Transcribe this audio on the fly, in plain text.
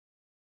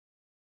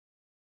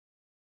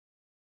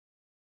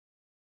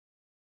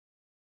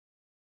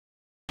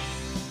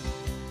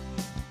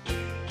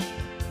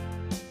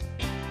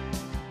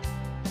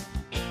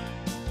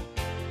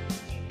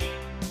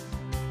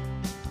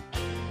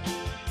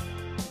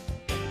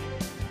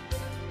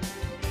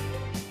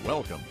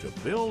Welcome to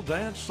Bill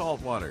Dance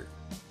Saltwater.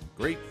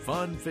 Great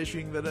fun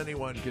fishing that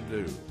anyone can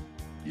do.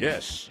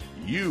 Yes,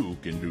 you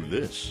can do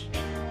this.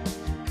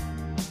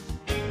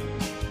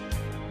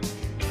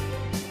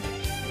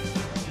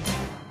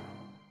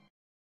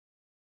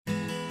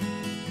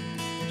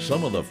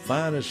 Some of the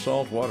finest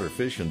saltwater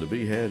fishing to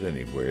be had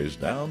anywhere is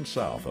down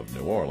south of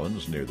New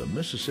Orleans near the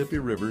Mississippi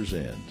River's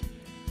end.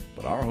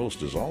 But our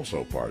host is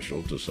also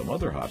partial to some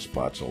other hot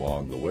spots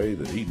along the way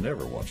that he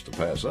never wants to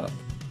pass up.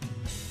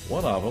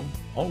 One of them,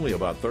 only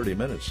about 30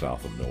 minutes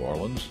south of New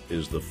Orleans,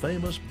 is the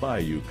famous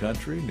bayou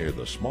country near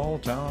the small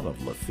town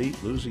of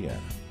Lafitte,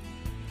 Louisiana.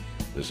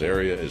 This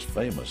area is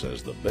famous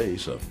as the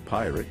base of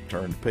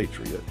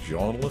pirate-turned-patriot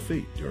Jean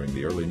Lafitte during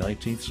the early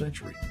 19th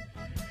century.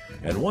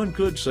 And one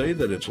could say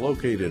that it's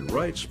located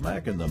right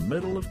smack in the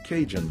middle of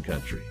Cajun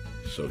country,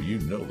 so you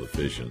know the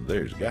fishing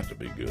there's got to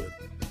be good.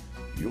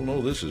 You'll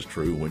know this is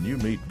true when you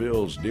meet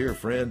Bill's dear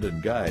friend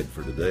and guide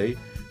for today,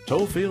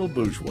 Theophile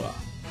Bourgeois.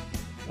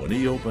 When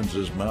he opens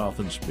his mouth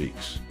and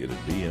speaks,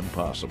 it'd be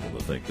impossible to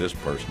think this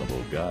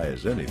personable guy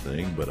is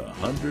anything but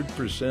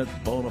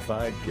 100% bona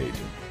fide Cajun.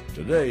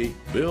 Today,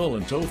 Bill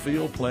and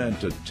Theophile plan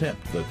to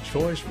tempt the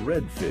choice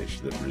redfish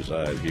that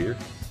reside here,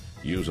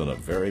 using a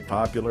very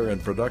popular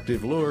and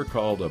productive lure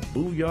called a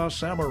booyah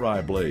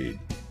samurai blade.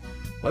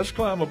 Let's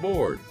climb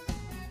aboard.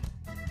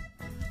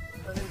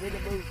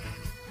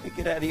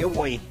 Get out of your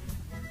way.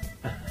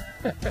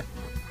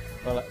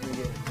 Well, let me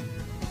get.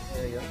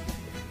 There you go.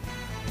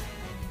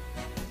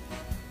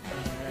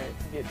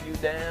 Get you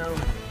down.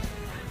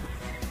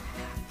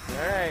 All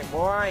right,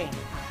 boy.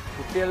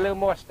 You feel a little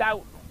more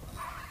stout.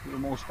 A little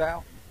more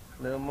stout.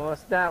 A little more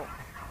stout.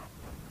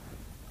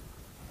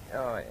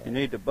 Oh, yeah. You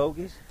need the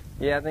bogies?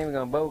 Yeah, I think we're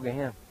going to bogey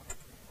him.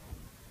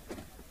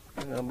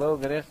 We're going to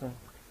bogey this one.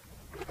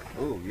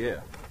 Oh,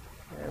 yeah.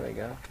 There we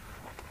go.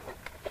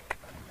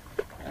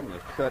 That's a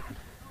cut.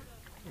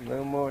 A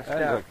little more stout.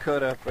 That's a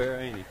cut up there,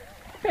 ain't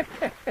it?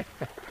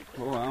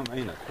 Boy, I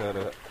mean a cut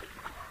up.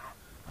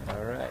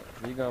 All right.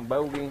 You going to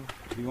bogey?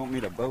 If you want me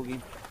to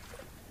bogey,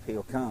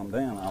 he'll calm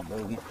down, I'll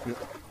bogey.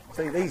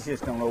 See, these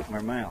just don't open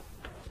their mouth.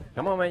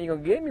 Come on, man. You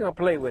going to get him? You going to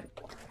play with it?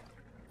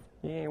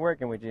 He ain't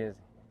working with you, is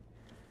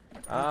he?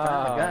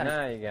 Oh,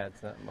 now you got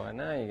something, boy.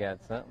 Now you got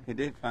something. He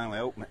did finally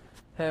open it.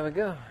 There we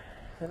go.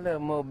 A little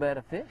more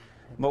better fish.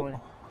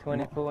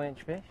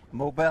 24-inch fish.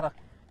 More better?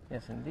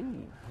 Yes,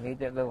 indeed. You ate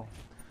that little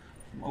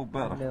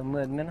better. Little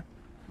mud minnow.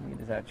 Get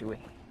this out your way.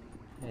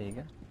 There you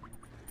go.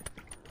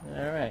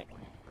 All right.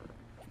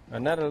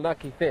 Another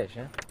lucky fish,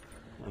 huh?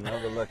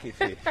 Another lucky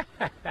fish.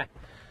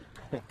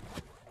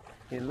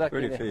 He's lucky.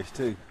 Pretty fish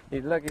too.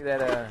 He's lucky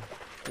that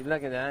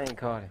I ain't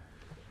caught him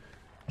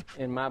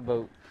in my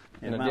boat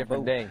in a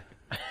different day.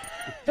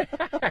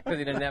 Because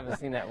he'd have never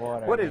seen that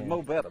water. What does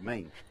more better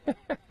mean?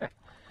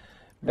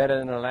 Better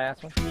than the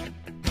last one.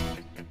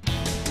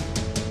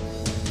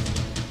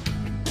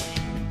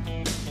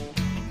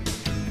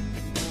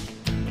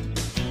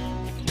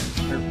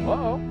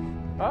 Uh-oh.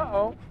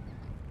 Uh-oh.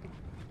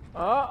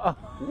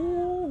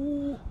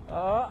 Uh-oh.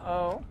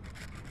 Uh-oh.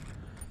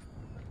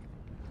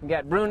 You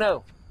got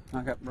Bruno.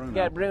 I got Bruno. You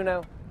got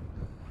Bruno.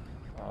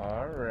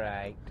 All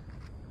right.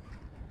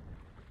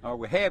 Are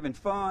we having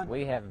fun?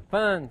 We having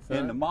fun, son.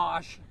 In the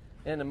marsh?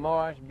 In the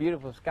marsh.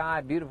 Beautiful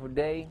sky, beautiful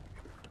day.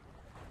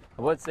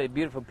 I would say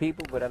beautiful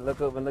people, but I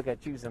look over and look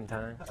at you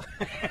sometimes.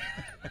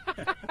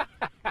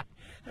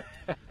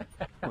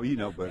 Well, you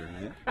know better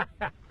than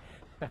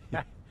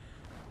that.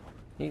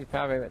 He's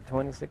probably about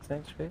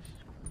 26-inch fish.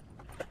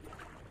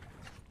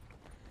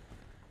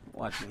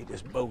 Watch me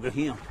just bogey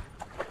him.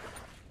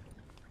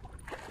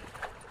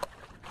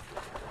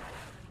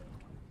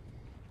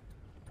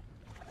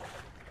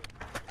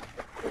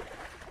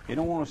 You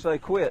don't want to say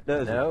quit,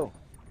 does he? No.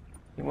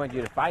 He wants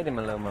you to fight him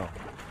a little more.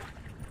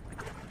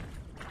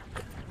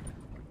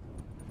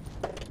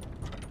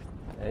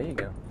 There you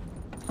go.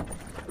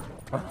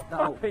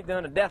 Oh, he's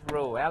doing a death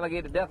roll,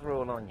 alligator death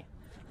roll on you.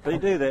 They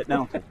do that,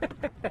 don't they?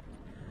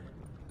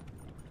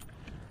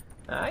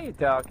 Now you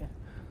talking.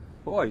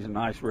 Boy, he's a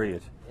nice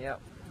red.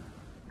 Yep.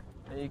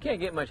 And you can't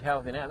get much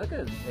health in that. Look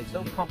at them. They're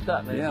so pumped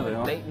up. Man. Yeah, they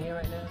are. Baiting here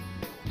right now.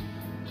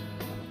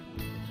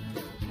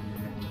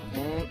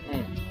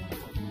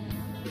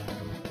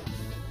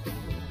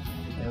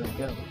 There we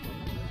go.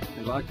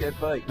 You like that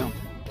bait, don't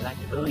you? Like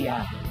the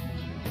booyah.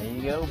 There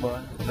you go, boy.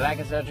 Black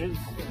and chartreuse.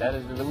 That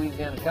is the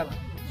Louisiana color.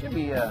 Should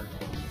be, no.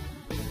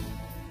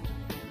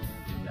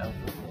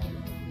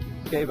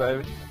 Okay,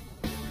 baby.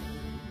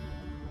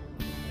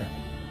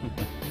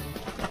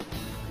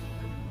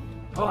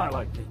 Oh, I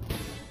like it.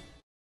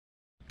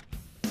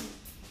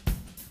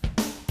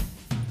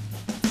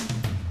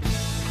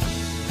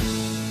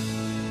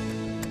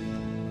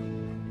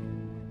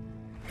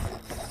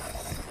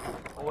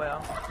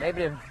 Well,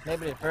 maybe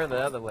they further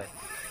the other way.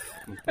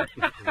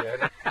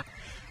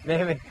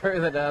 Maybe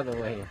further the other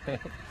way.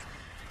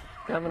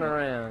 Coming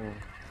around.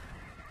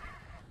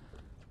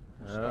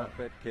 Stop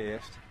that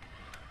cast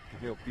to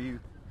help you.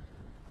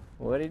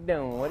 What he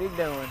doing? What he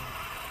doing?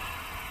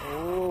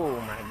 Oh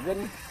my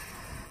goodness!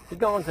 He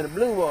going to the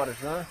blue water,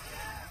 son.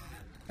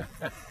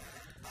 He's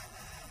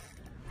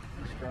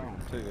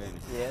strong too, ain't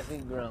he? Yes,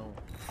 he's grown.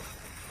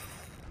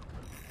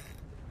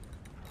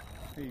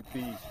 He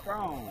be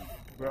strong,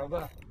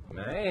 brother.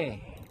 Man,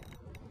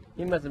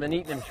 he must have been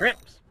eating them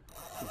shrimps.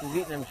 He's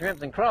eating them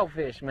shrimps and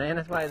crawfish, man.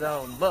 That's why he's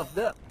all buffed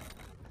up.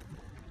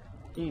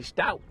 He's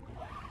stout.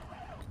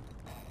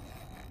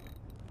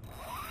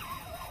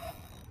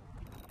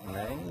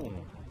 Man.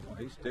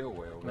 He's still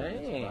well.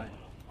 Man.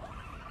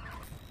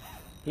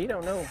 He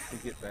don't know. You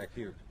get back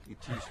here, get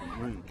you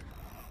some room.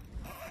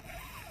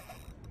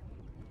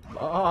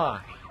 Boy.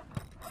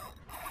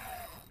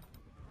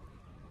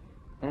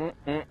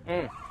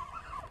 Mm-mm-mm.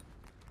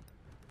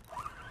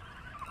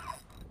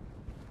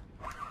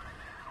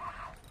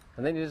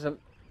 And then just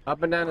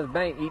up and down his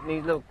bank eating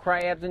these little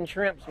crabs and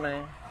shrimps,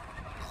 man.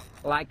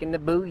 Liking the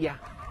booyah.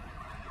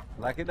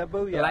 Liking the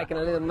booyah. Liking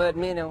a little mud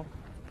minnow.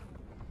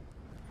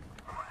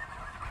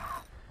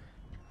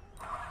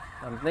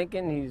 I'm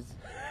thinking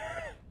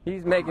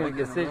he's making a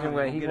decision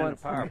where he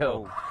wants to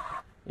go.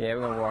 Yeah,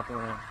 we're gonna walk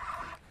around.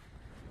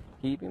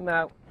 Keep him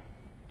out.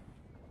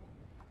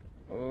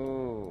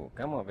 Oh,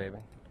 come on, baby.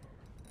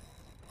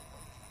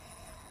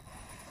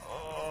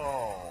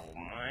 Oh,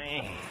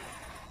 man.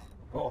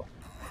 Oh.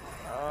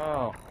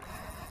 Oh.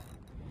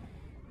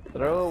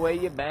 Throw away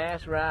your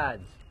bass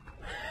rods.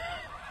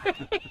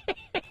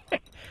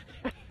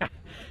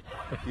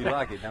 You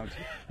like it, don't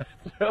you?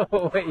 Throw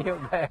away your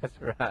bass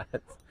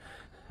rods.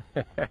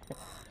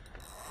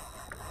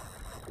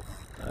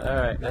 All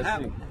right,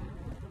 let's see.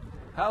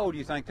 How old do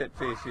you think that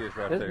fish is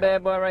right there? This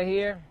bad boy right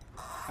here,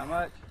 How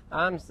much?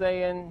 I'm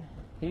saying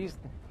he's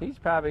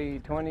probably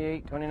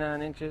 28,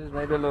 29 inches,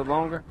 maybe a little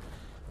longer.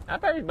 I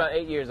bet he's about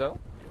 8 years old.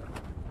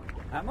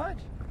 How much?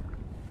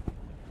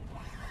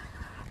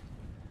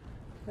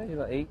 Maybe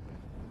about 8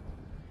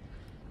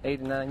 to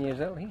 9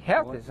 years old. He's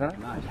healthy, son.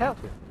 Nice. He's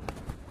healthy.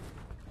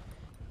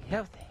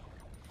 Healthy.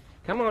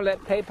 Come on,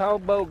 let Papaw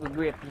Bogle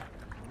grip you.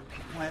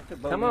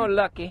 Come on,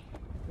 Lucky.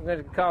 We're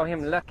going to call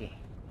him Lucky.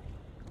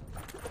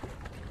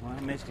 Well,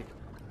 I missed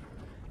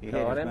it.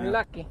 Call him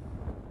Lucky.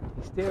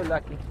 He's still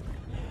lucky.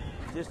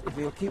 Just if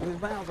he'll keep his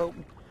mouth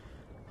open.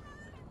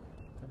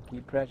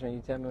 Keep pressuring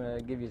you. Tell me when I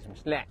give you some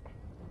slack.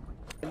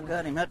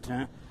 Got him that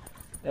time.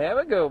 There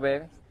we go,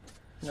 baby.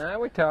 Now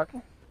we're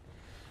talking.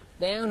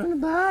 Down in the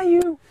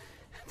bayou.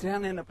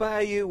 Down in the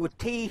bayou with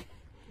tea.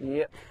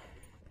 Yep.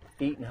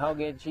 Eating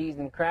hog-head cheese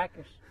and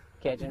crackers.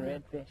 Catching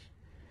redfish.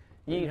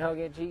 You eat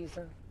hog-head cheese,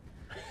 son?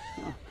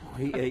 Oh,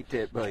 he ate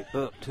that bait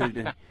up too,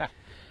 didn't he?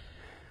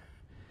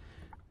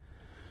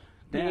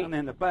 Down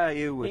in the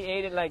bayou with he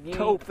ate it like you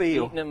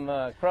Theophile. eating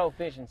them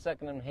crawfish and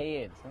sucking them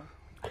heads,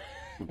 huh?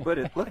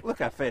 But look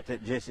how fat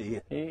that Jesse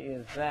is. He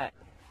is fat.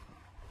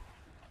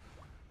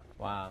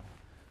 Wow.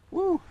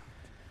 Woo.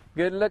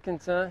 Good looking,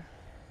 son.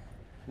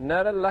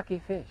 Another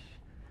lucky fish.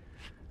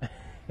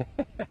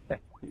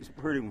 He's a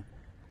pretty one.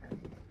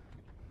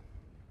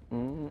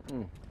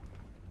 Mm-mm.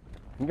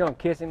 You gonna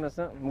kiss him or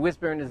something?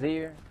 Whisper in his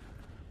ear?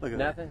 Look at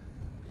Nothing?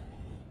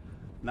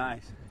 that.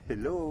 Nice.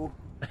 Hello.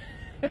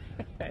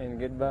 And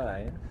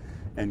goodbye. Huh?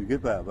 And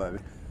goodbye, baby.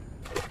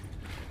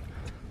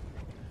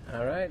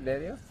 All right,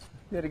 Daddy. You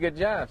did a good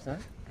job, son.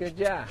 Good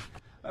job.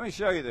 Let me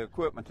show you the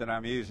equipment that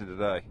I'm using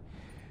today.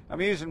 I'm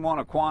using one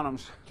of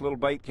Quantum's little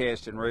bait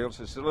casting reels.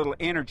 It's a little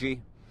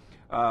Energy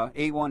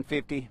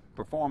E150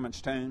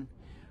 performance tune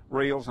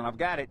reels, and I've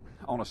got it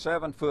on a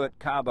 7-foot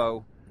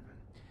Cabo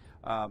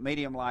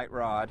medium light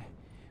rod.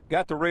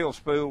 Got the reel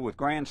spool with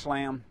Grand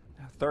Slam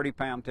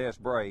 30-pound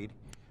test braid,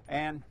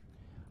 and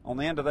on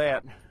the end of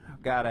that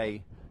I've got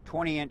a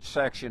 20-inch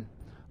section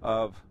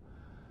of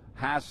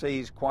High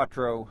Seas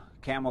Quattro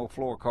camo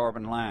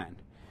fluorocarbon line.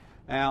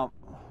 Now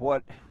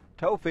what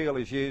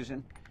Theophile is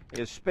using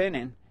is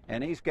spinning,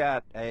 and he's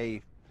got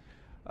a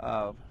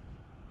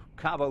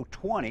Cabo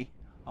 20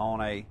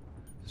 on a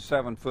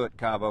 7-foot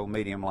Cabo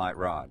medium light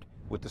rod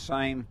with the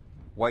same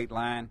weight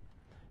line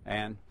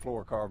and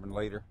fluorocarbon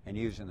leader and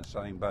using the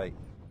same bait.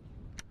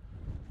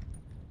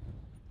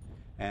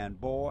 And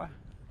boy,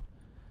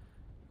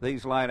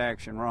 these light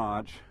action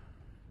rods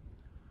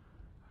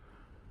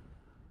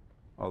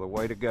are the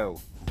way to go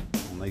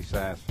on these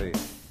size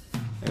fish.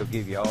 They'll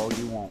give you all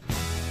you want.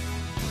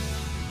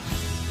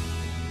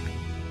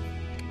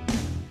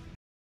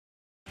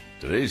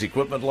 Today's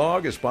equipment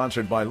log is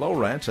sponsored by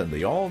Lowrance and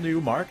the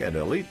all-new Mark and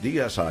Elite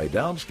DSI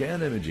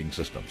downscan imaging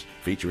systems.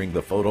 Featuring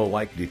the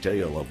photo-like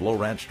detail of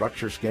Lowrance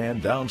structure scan,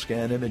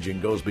 downscan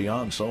imaging goes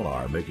beyond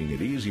sonar, making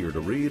it easier to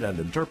read and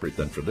interpret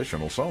than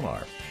traditional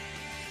sonar.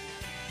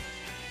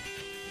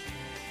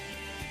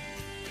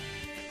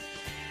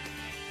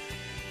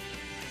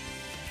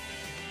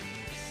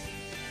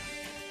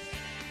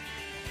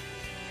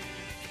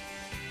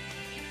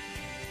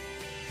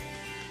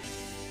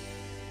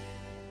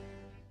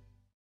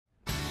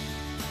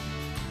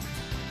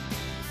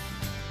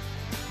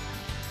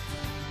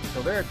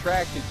 So they're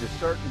attracted to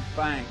certain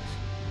banks.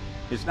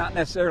 It's not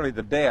necessarily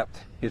the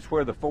depth, it's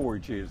where the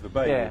forage is, the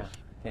bait is.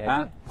 Yeah,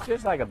 Huh?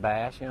 just like a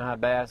bass. You know how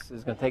bass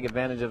is going to take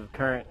advantage of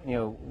current,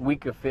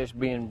 weaker fish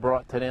being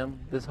brought to them.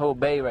 This whole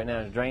bay right now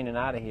is draining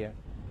out of here.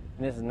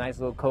 And this is a nice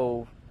little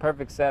cove,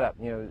 perfect setup.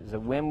 You know, it's a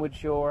windward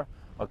shore,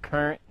 a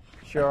current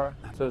shore.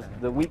 So it's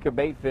the weaker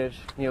bait fish,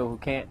 you know, who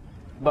can't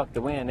buck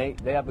the wind,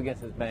 they up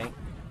against this bank.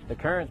 The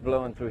current's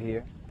blowing through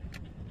here.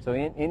 So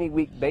any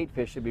weak bait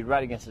fish should be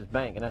right against this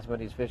bank, and that's what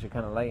these fish are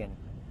kind of laying.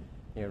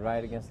 You're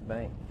right against the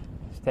bank.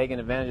 It's taking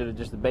advantage of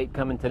just the bait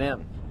coming to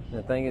them. And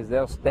the thing is,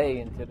 they'll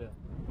stay until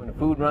when the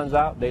food runs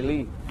out, they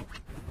leave.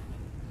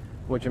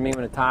 Which will mean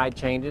when the tide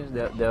changes,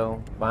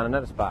 they'll find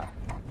another spot.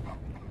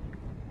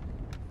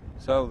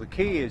 So the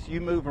key is you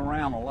move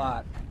around a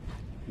lot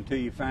until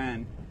you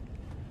find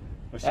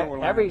a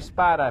shoreline. Every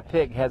spot I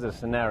pick has a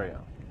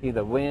scenario,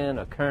 either wind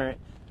or current.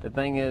 The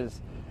thing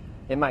is,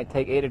 it might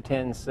take 8 or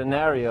 10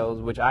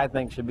 scenarios, which I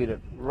think should be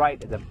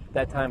right at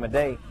that time of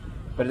day,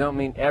 but it don't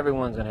mean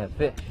everyone's gonna have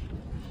fish.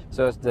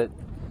 So it's that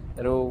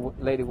old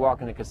lady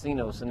walking the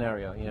casino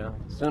scenario, you know.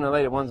 Sooner or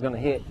later, one's gonna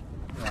hit,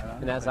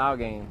 and that's our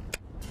game.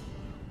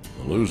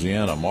 The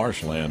Louisiana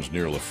marshlands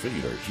near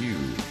Lafitte are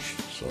huge,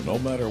 so no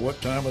matter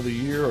what time of the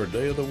year or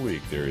day of the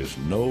week, there is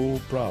no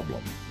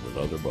problem with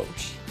other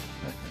boats.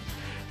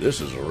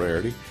 This is a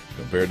rarity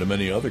compared to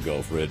many other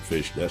Gulf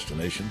redfish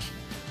destinations.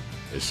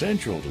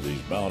 Essential to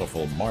these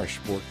bountiful marsh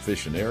sport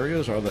fishing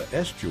areas are the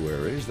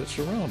estuaries that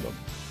surround them.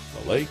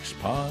 The lakes,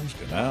 ponds,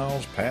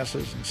 canals,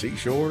 passes, and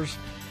seashores,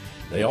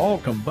 they all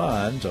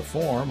combine to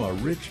form a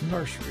rich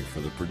nursery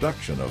for the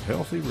production of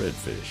healthy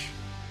redfish.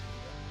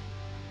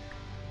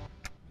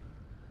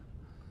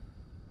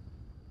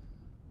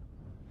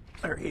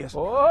 There he is.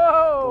 Whoa!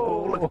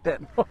 Oh, look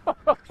at that.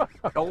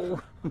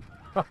 Oh.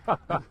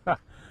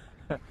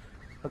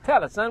 Well,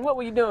 tell us, son, what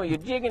were you doing? You're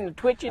jigging and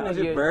twitching? I was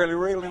just barely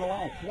reeling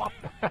along. Whop.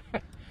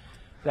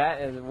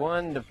 That is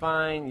one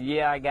defined,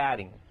 yeah, I got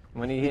him.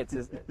 When he hits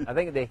his, I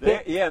think they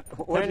hit. Yeah,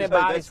 turn their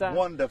body that's side.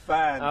 one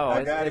defined. Oh,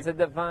 it's him. a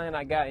defined,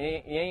 I got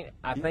it. You ain't,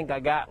 I think I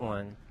got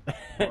one.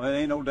 Well, there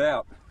ain't no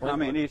doubt. I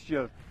mean, it's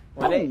just.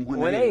 When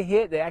they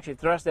hit, they actually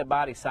thrust their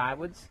body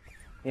sideways.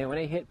 You know, when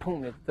they hit,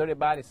 boom, they throw their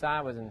body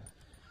sideways, and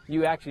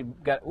you actually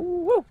got,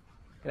 ooh, woo,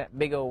 that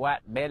big old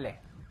white belly.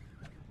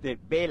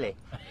 That belly.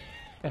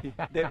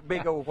 That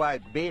big old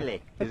white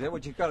belly. Is that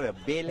what you call it, a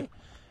belly?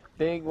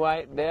 Big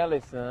white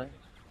belly, son.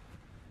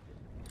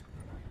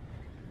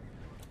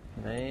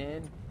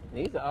 Man,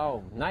 these are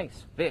all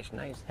nice fish,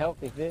 nice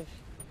healthy fish.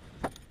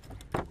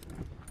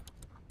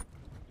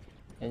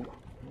 And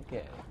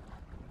okay.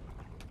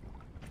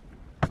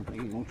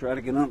 You're gonna try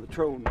to get on the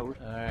trolling motor.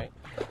 All right.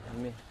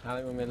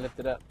 Holly, want me to lift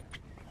it up?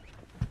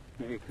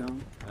 There you come.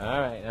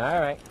 All right,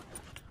 all right.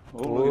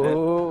 Oh, look at that.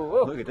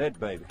 Ooh. Look at that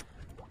baby.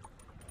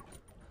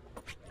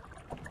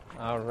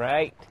 All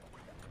right.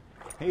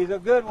 He's a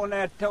good one,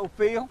 that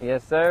Theophile.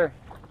 Yes, sir.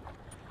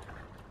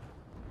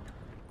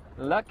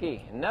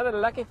 Lucky, another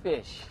lucky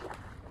fish.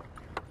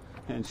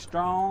 And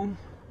strong.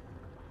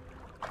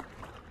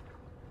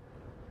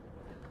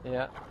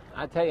 Yeah,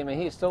 I tell you, man,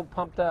 he's so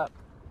pumped up.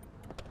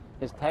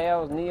 His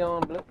tail's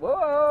neon blue.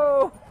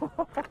 Whoa!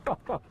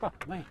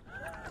 Man.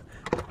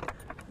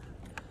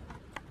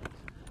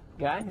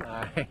 Guy?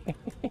 All right.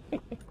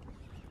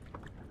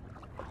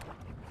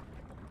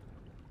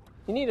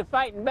 You need a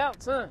fighting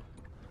belt, son.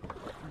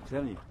 I'm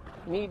telling you.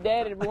 You need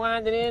Daddy to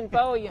wind it in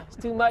for you. It's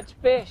too much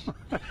fish.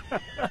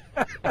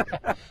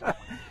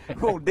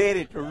 Want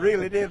Daddy to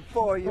reel it in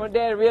for you. Want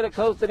Daddy really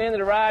close to the end of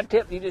the rod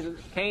tip, you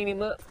just cane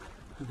him up.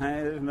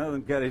 Hey, there's another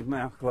one got his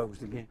mouth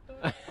closed again.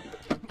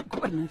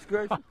 Goodness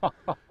gracious.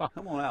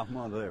 Come on out from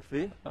under there,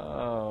 fish.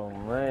 Oh,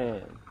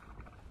 man.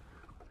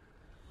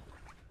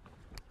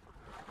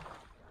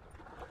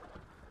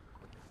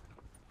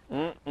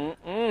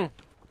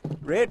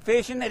 Red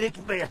fishing at its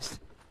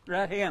best.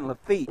 Right here in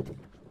Lafitte.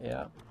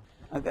 Yeah.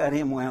 I got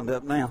him wound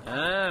up now.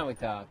 Now we're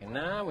talking.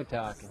 Now we're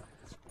talking.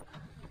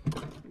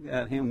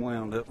 Got him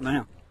wound up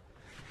now.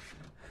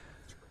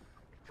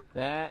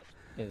 That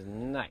is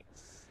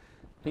nice.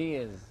 He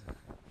is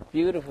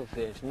beautiful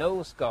fish.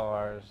 No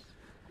scars.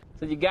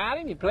 So you got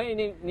him? You playing?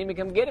 Need me to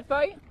come get it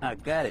for you? I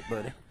got it,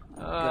 buddy.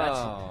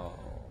 Oh,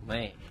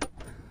 man.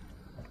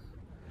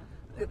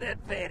 Look at that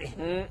fatty.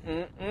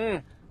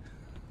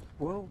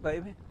 Whoa,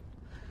 baby.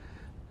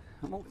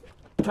 I'm going to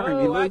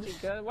turn you watch loose.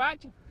 it, cuz.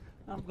 Watch it.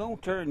 I'm going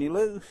to turn you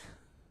loose.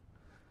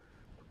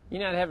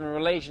 You're not having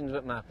relations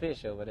with my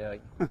fish over there.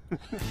 Yep.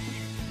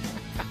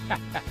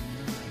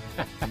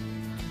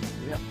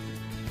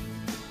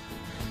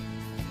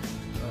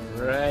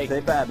 All right.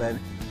 Say bye, baby.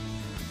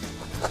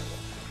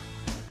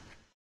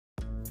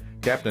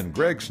 Captain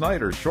Greg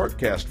Snyder's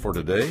shortcast for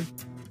today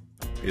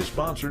is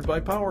sponsored by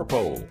Power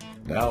Pole.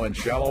 Now in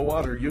shallow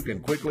water, you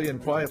can quickly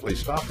and quietly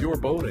stop your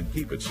boat and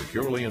keep it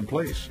securely in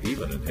place,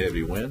 even in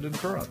heavy wind and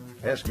current.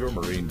 Ask your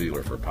marine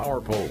dealer for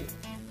Power Pole.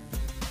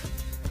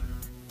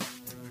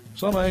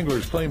 Some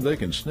anglers claim they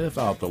can sniff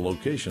out the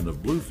location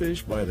of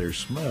bluefish by their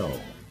smell.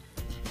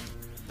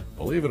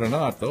 Believe it or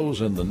not,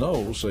 those in the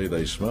know say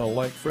they smell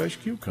like fresh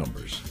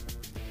cucumbers.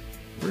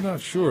 We're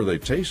not sure they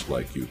taste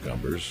like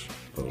cucumbers,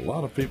 but a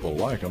lot of people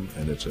like them,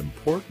 and it's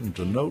important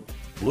to note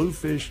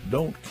bluefish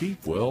don't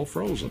keep well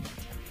frozen.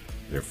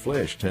 Their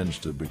flesh tends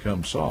to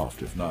become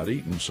soft if not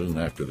eaten soon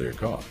after they're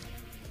caught.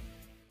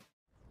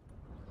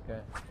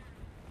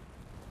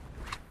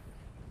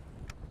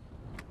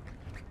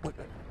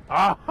 Okay.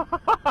 Oh.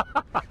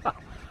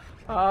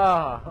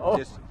 Oh.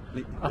 Just,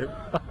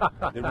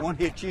 did one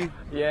hit you?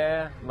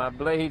 Yeah, my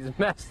blade's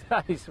messed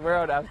up. I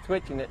swear I was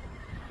twitching it.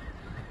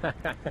 I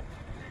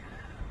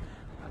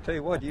tell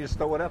you what, you just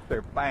throw it up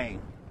there,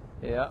 bang.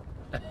 Yeah.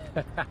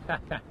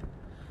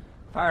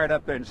 Fire it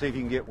up there and see if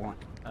you can get one.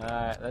 All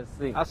right, let's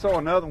see. I saw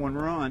another one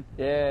run.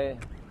 Yeah.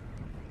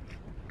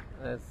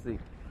 Let's see.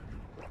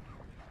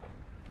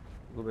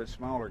 A little bit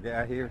smaller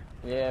guy here.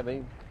 Yeah,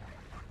 but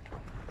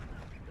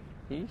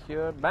he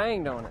sure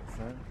banged on it,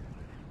 son.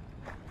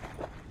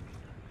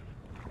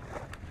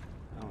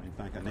 I don't even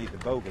think I need the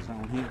bogas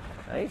on him.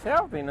 He's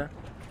healthy now.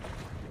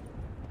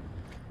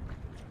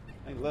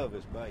 They love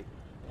this bait.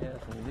 Yes,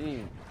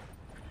 indeed.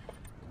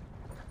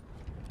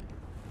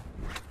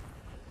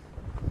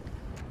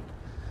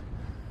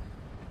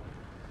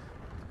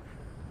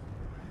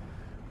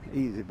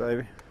 Easy,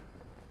 baby.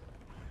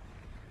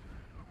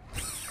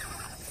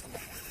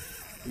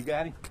 You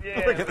got him?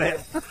 Yeah, Look at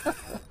that.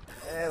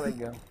 There we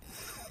go.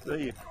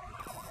 See you.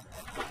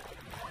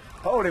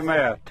 Hold him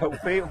there,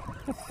 Theophile.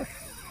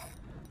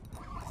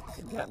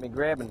 He got me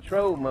grabbing the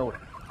troll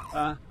motor.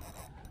 Huh?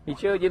 He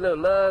showed you a little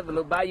love, a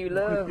little bayou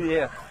love?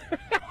 Yeah.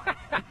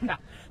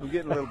 I'm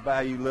getting a little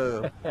bayou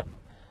love.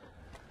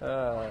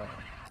 Let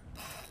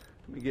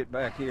me get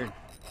back here.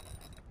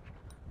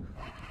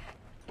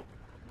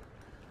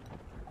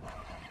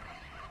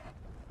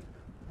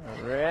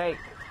 All right.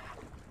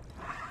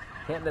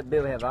 Can't let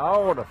Bill have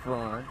all the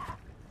fun.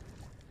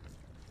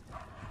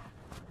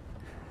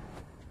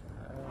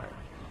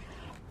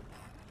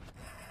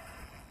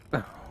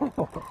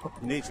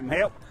 You need some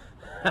help?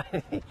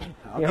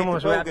 You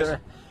almost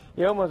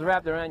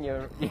wrapped around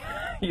your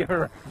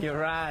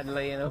rod,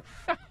 laying.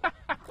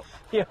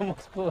 You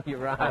almost pulled your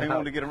rod. I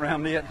want to get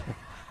around it.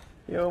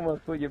 You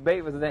almost pulled your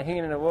bait was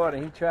hanging in the water.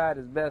 He tried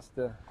his best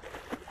to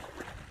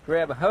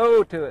grab a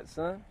hold to it,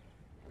 son.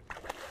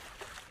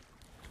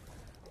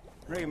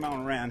 Bring him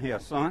on around here,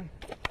 son.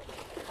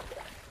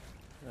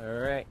 All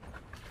right.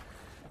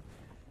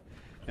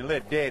 And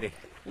let Daddy.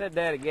 Let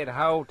Daddy get a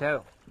hold to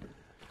it.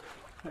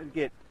 Let's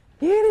get.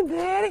 Get him,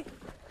 Daddy.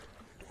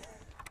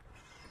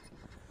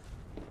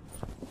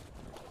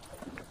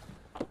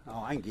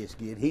 Oh, I can just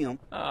get him.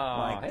 Oh,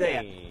 like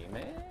hey, that.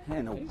 Man.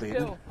 Ain't no big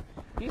one.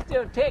 He's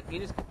still tick. You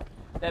just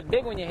that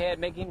big one you had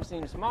make him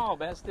seem small,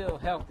 but that's still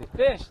healthy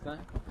fish, son.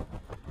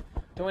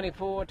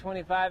 24,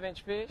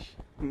 25-inch fish.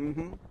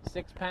 Mm-hmm.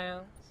 6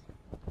 pounds.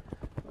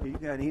 You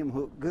got him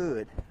hooked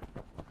good.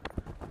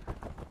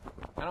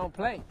 I don't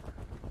play.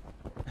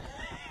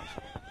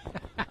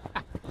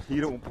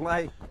 You don't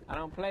play? I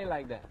don't play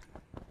like that.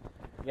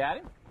 Got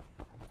him?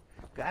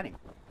 Got him.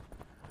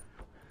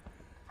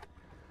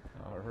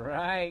 All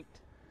right.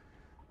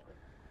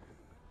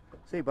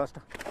 See you,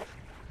 Buster.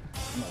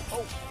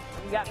 Oh,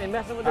 you got me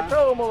messing with the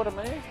troll motor,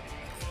 man.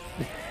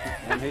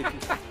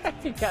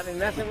 You got me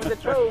messing with the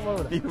troll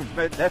motor.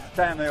 That's the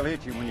time they'll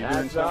hit you when you're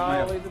doing That's something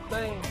else. always the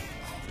thing.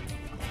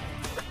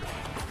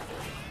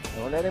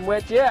 Don't let him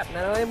wet you up.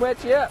 Now don't let him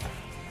wet you up.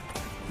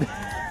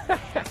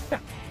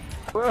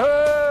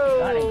 Whoa!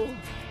 Got him.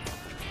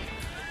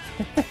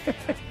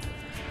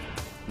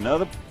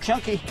 Another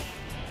chunky.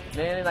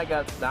 Man, like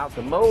out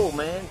the mold,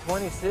 man.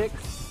 26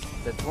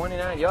 to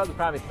 29. Yours are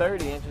probably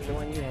 30 inches, the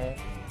one you had.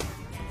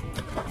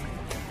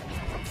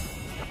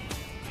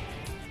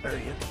 There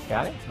he is.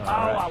 Got it? Oh,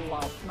 All right. I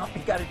lost. No, he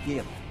got it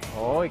again.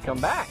 Oh, he come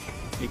back.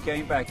 He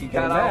came back. He Came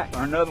got back.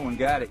 off. Or another one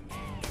got it.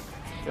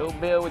 Show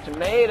Bill what you're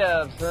made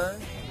of,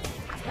 son.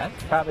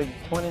 That's probably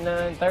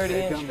 29, 30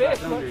 Here inch comes fish.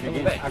 back under it Come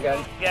again. back. I got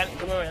it. Got it.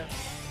 Come on.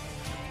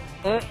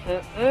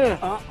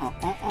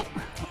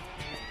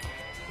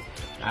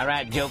 All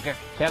right, Joker.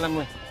 Tell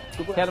him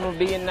we're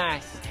being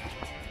nice.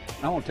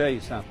 I want to tell you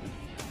something.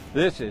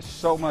 This is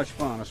so much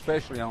fun,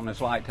 especially on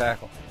this light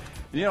tackle.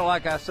 You know,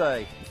 like I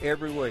say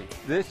every week,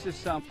 this is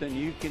something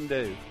you can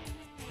do,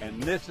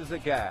 and this is a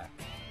guy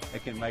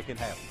that can make it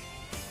happen.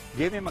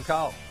 Give him a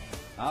call.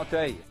 I'll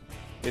tell you,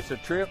 it's a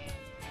trip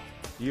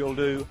you'll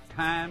do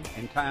time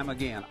and time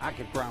again. I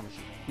can promise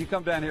you. You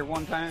come down here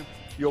one time,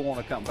 you'll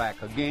want to come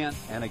back again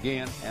and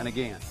again and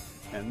again.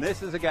 And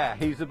this is a guy.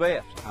 He's the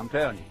best. I'm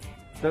telling you.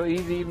 So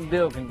easy, even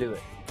Bill can do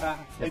it.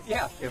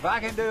 Yeah, if I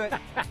can do it,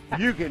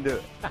 you can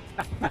do it.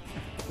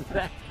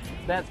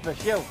 That's for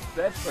sure.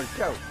 That's for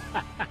sure.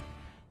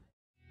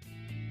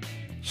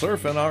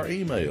 Surfing Our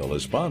Email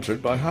is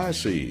sponsored by High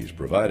Seas,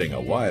 providing a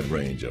wide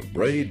range of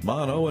braid,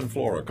 mono, and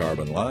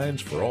fluorocarbon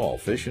lines for all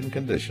fishing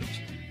conditions.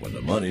 When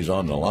the money's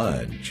on the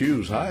line,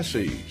 choose High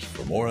Seas.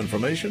 For more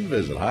information,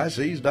 visit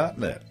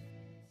highseas.net.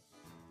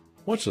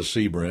 What's a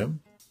sea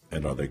bream,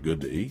 and are they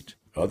good to eat?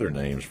 Other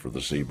names for the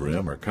sea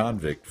bream are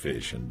convict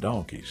fish and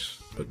donkeys,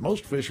 but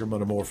most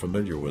fishermen are more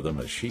familiar with them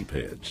as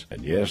sheepheads.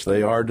 And yes,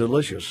 they are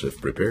delicious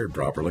if prepared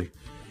properly.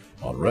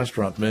 On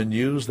restaurant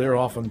menus, they're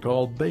often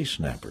called bay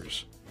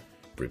snappers.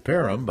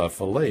 Prepare them by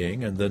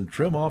filleting and then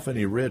trim off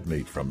any red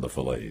meat from the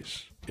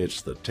fillets.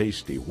 It's the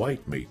tasty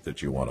white meat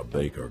that you want to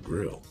bake or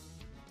grill.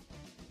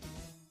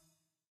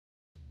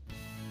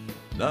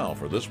 Now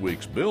for this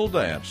week's Bill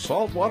Dance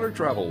saltwater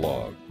travel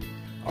log.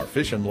 Our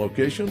fishing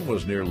location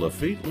was near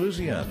Lafitte,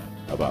 Louisiana,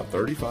 about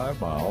 35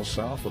 miles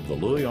south of the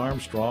Louis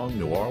Armstrong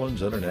New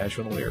Orleans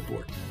International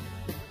Airport.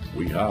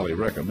 We highly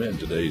recommend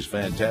today's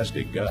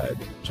fantastic guide,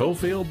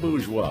 Theophile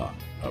Bourgeois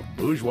of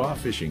Bourgeois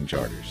Fishing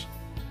Charters.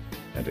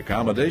 And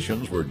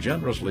accommodations were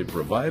generously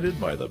provided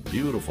by the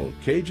beautiful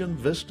Cajun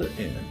Vista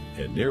Inn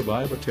in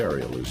nearby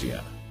Batavia,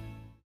 Louisiana.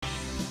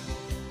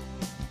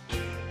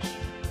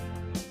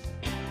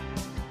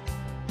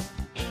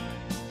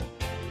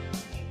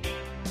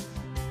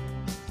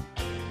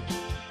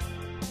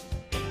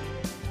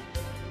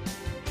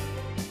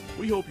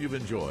 We hope you've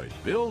enjoyed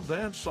Bill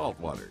Dance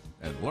Saltwater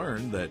and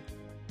learned that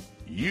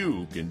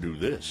you can do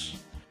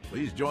this.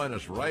 Please join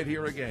us right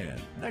here again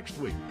next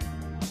week.